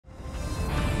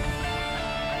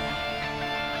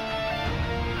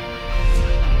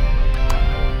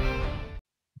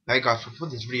Hey guys, before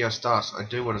this video starts, I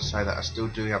do want to say that I still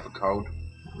do have a cold,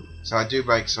 so I do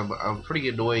make some pretty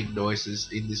annoying noises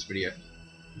in this video.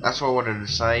 That's what I wanted to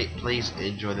say. Please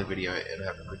enjoy the video and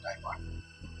have a good day. Bye.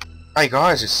 Hey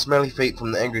guys, it's Smellyfeet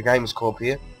from TheAngryGamersCorp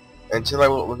here, and today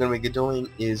what we're going to be doing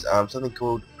is something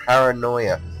called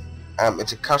Paranoia.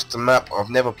 It's a custom map. I've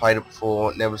never played it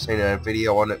before, never seen a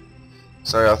video on it,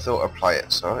 so I thought I'd play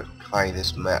it. So let's play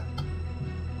this map.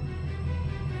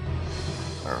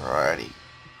 Alrighty.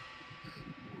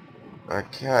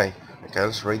 Okay,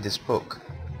 let's read this book.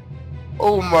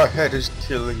 Oh, my head is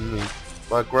killing me.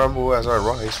 I grumble as I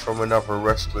rise from another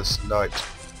restless night.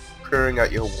 Peering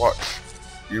at your watch,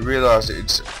 you realize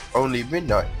it's only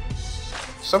midnight.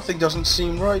 Something doesn't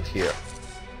seem right here.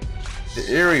 The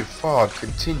eerie fog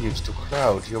continues to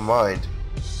cloud your mind,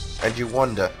 and you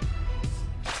wonder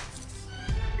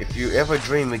if you ever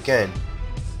dream again.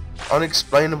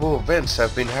 Unexplainable events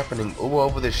have been happening all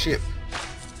over the ship,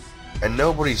 and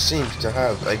nobody seems to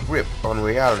have a grip on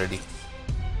reality.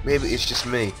 Maybe it's just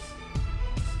me.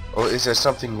 Or is there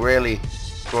something really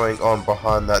going on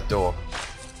behind that door?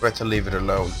 Better leave it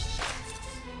alone.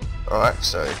 Alright,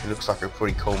 so it looks like a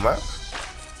pretty cool map.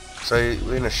 So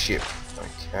we're in a ship.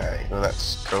 Okay, well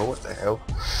that's cool. What the hell?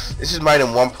 This is made in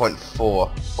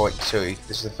 1.4.2.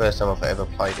 This is the first time I've ever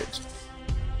played it.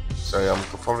 So I'm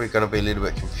probably going to be a little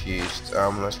bit confused.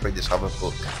 Let's read this other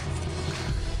book.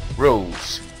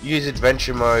 Rules. Use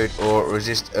adventure mode or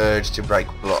resist urge to break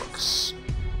blocks.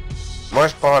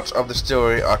 Most parts of the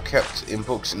story are kept in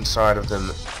books inside of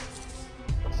them.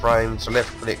 Frame, so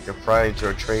left click the frame to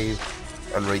retrieve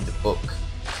and read the book.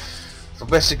 For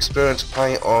best experience,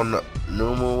 play on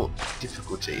normal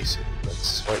difficulties.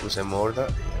 Wait, was there more of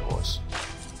that? Yeah, it was.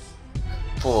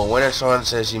 4. When a sign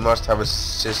says you must have a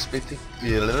specific,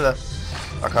 I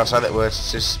can't say that word,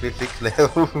 specific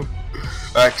level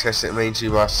access, it means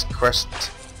you must quest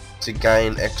to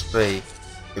gain XP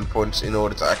in points in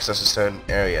order to access a certain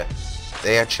area.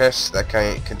 There are chests that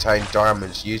can contain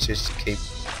diamonds. Use this to keep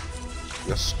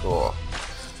your score.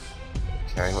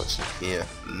 Okay, what's in here?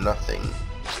 Nothing.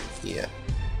 What's in here?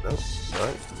 No,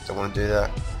 don't want to do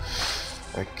that.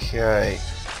 Okay,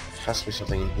 has to be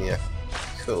something in here.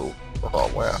 Cool. Oh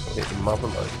wow, I hit the mother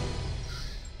load.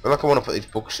 I feel like I want to put these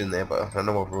books in there, but I don't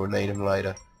know if we'll need them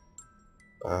later.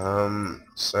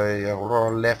 So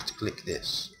I'll left click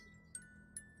this.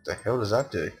 What the hell does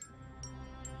that do?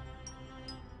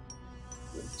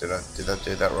 Did I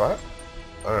do that right?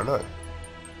 I don't know.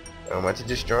 Am I meant to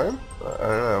destroy him? I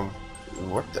don't know.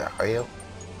 What the hell?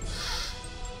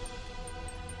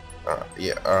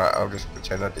 Yeah, alright, I'll just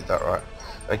pretend I did that right.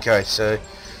 Okay, so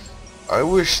I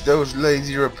wish those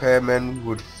lazy repairmen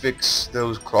would fix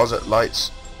those closet lights,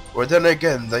 or then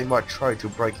again they might try to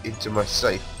break into my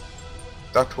safe.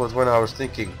 That was when I was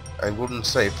thinking, a wooden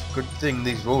safe. Good thing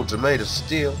these walls are made of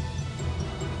steel.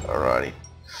 Alrighty.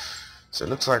 So it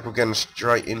looks like we're getting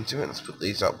straight into it. Let's put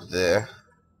these up there.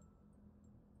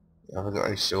 I haven't got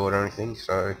any sword or anything,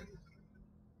 so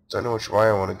don't know which way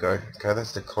I want to go. Okay,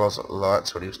 that's the closet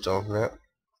lights, what he was talking about.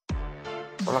 I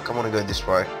feel like I want to go this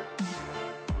way.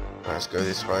 Let's go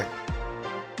this way.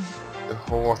 The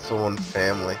Hawthorne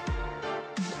family.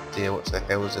 Dear, what the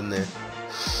hell is in there?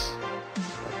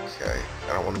 Okay, I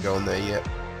don't want to go in there yet.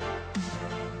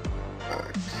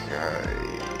 Okay.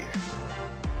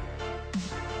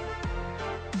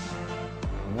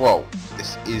 Whoa,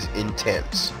 this is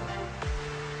intense.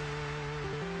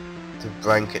 The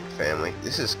Blanket family.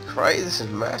 This is crazy. This is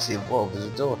massive. Whoa, there's a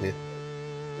door here.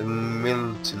 The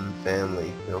Milton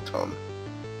family. Milton.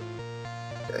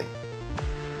 Okay.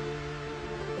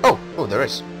 Oh, there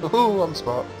is. Ooh, I'm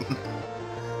smart.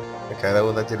 Okay,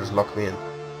 all they did was lock me in.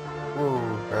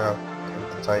 Ooh, how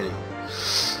entertaining.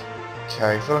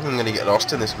 Okay, I feel like I'm gonna get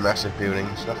lost in this massive building.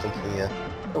 There's nothing here.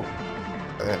 Oh.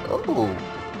 Oh.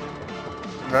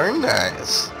 Very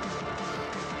nice.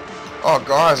 Oh,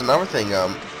 guys, another thing.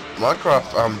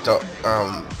 Minecraft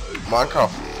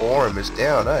forum is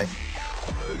down, eh?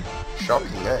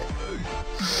 Shocking, eh?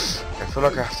 I feel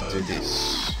like I have to do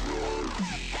this.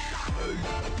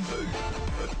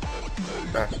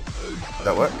 Did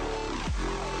that work?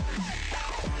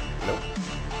 Nope.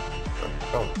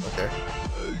 Oh, okay.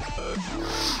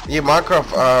 Yeah, Minecraft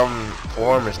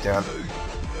forum is down.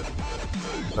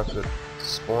 Like the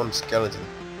spawn skeleton.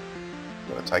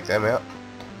 Gonna take them out.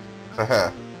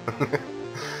 Haha.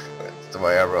 That's the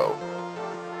way I roll.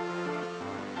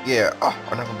 Yeah, oh,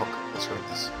 another book. Let's read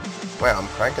this. Wow, I'm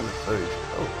cranking the food.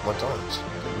 Oh, my diamonds.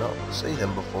 Did not see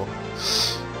them before.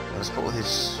 Let's put all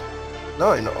this.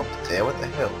 No, not up there. What the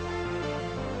hell?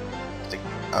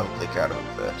 I'll click out of it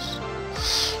first.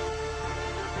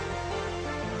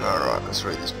 Alright, let's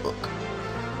read this book.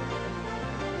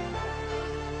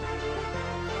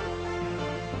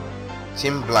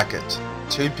 Tim Blackett,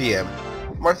 2 p.m.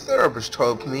 My therapist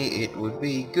told me it would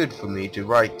be good for me to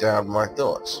write down my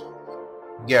thoughts.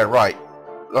 Yeah, right.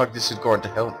 Like this is going to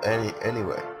help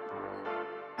anyway.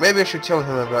 Maybe I should tell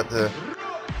him about the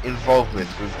involvement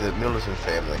with the Millicent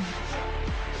family.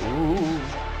 Ooh,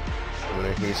 I'm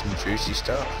gonna hear some juicy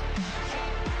stuff.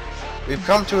 We've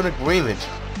come to an agreement.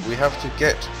 We have to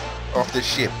get off this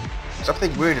ship.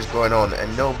 Something weird is going on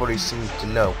and nobody seems to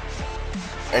know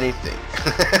anything.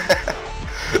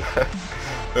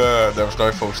 There was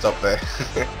no full stop there.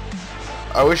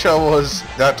 I wish I was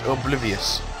that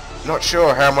oblivious. Not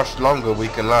sure how much longer we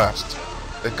can last.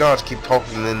 The guards keep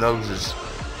poking their noses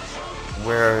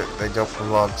where they don't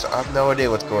belong, so I have no idea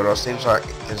what's going on. Seems like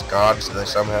there's guards and they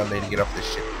somehow need to get off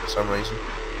this ship for some reason.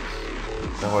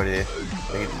 No idea.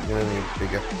 We're gonna need a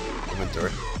bigger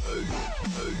inventory.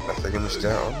 Nothing in this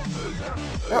down.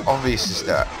 How obvious is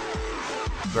that?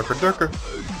 Ducker.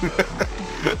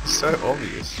 So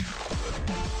obvious.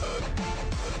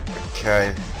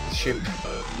 Okay, the ship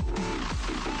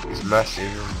is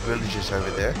massive. There's villages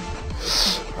over there.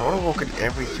 I want to walk in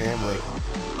every family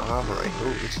armory.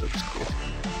 Oh, this looks good.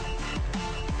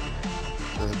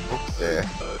 There's a book there.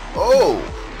 Oh!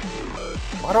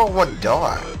 I don't want to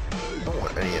die. I don't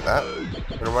want any of that.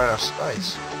 I'm gonna run out of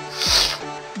space.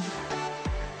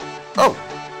 Oh!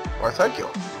 Why thank you.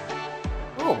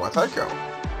 Oh, why thank you. Okay.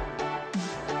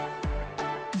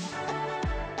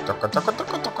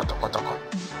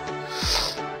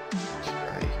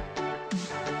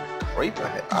 Creeper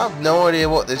head. I have no idea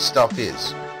what this stuff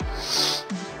is.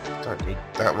 Don't need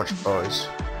that much bows.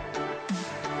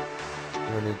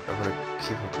 I'm gonna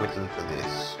keep looking for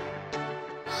this.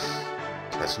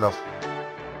 That's enough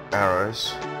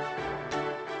arrows.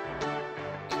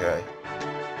 Okay.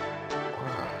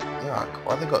 Wow, yuck.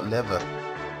 Why they got leather?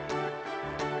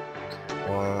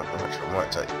 Well, actually I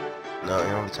might take... No,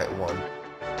 you only take one.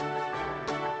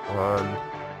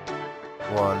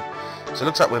 One. So it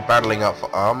looks like we're battling up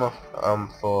for armor,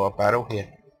 for a battle here.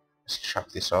 Let's chuck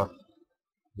this on.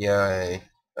 Yay.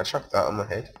 I chucked that on my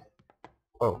head.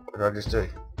 Oh, what did I just do?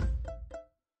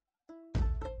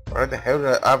 What the hell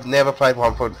did I... I've never played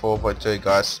 1.4.2,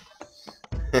 guys.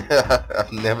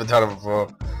 I've never done it before.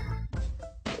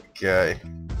 Okay.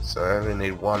 So I only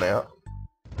need one out.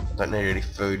 I don't need any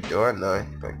food, do I? No.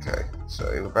 Okay. So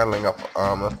we're battling up for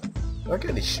armor. Did I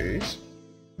get any shoes?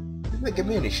 Didn't they give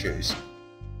me any shoes?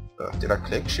 Oh, did I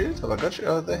click shoes? Have I got shoes?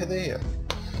 Oh, they're here.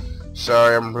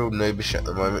 Sorry, I'm real noobish at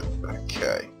the moment.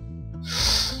 Okay.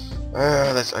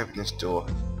 Let's open this door.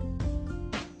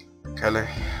 Okay,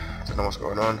 I don't know what's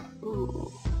going on.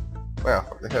 Ooh. Wow,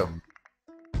 what the hell?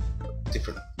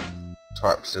 Different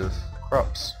types of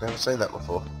crops. Never seen that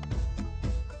before.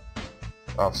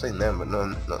 Oh, I've seen them, but no,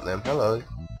 not them. Hello.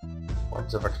 Why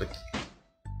did I click?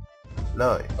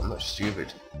 No, I'm not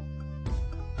stupid.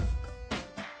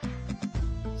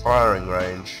 Firing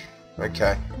range.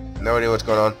 Okay. No idea what's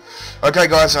going on. Okay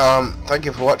guys, thank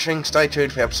you for watching. Stay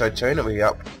tuned for episode 2, it'll be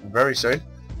up very soon.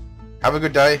 Have a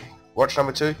good day. Watch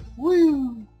number 2.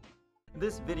 Woo!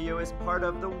 This video is part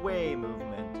of the Way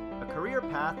movement, a career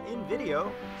path in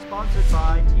video sponsored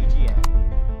by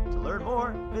TGN. To learn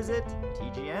more, visit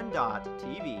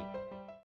tgn.tv.